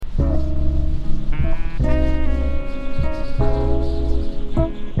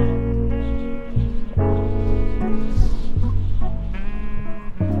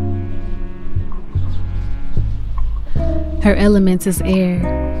Her element is air.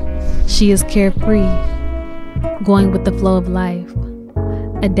 She is carefree, going with the flow of life,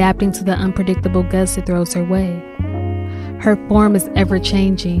 adapting to the unpredictable gust it throws her way. Her form is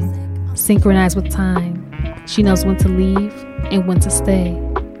ever-changing, synchronized with time. She knows when to leave and when to stay.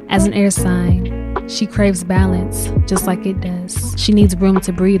 As an air sign, she craves balance, just like it does. She needs room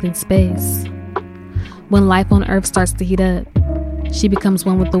to breathe in space. When life on Earth starts to heat up, she becomes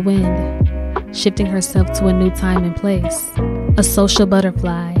one with the wind, shifting herself to a new time and place. A social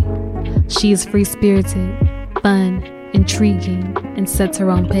butterfly, she is free-spirited, fun, intriguing, and sets her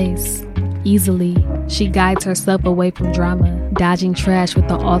own pace. Easily, she guides herself away from drama, dodging trash with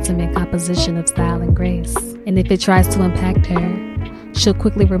the ultimate composition of style and grace. And if it tries to impact her, she'll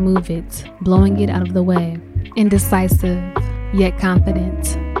quickly remove it, blowing it out of the way. Indecisive, yet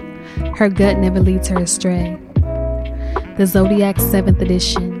confident. Her gut never leads her astray. The Zodiac's 7th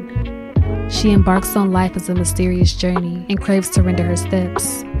edition. She embarks on life as a mysterious journey and craves to render her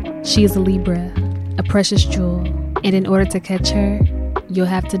steps. She is a Libra, a precious jewel, and in order to catch her, you'll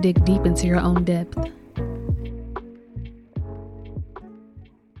have to dig deep into your own depth.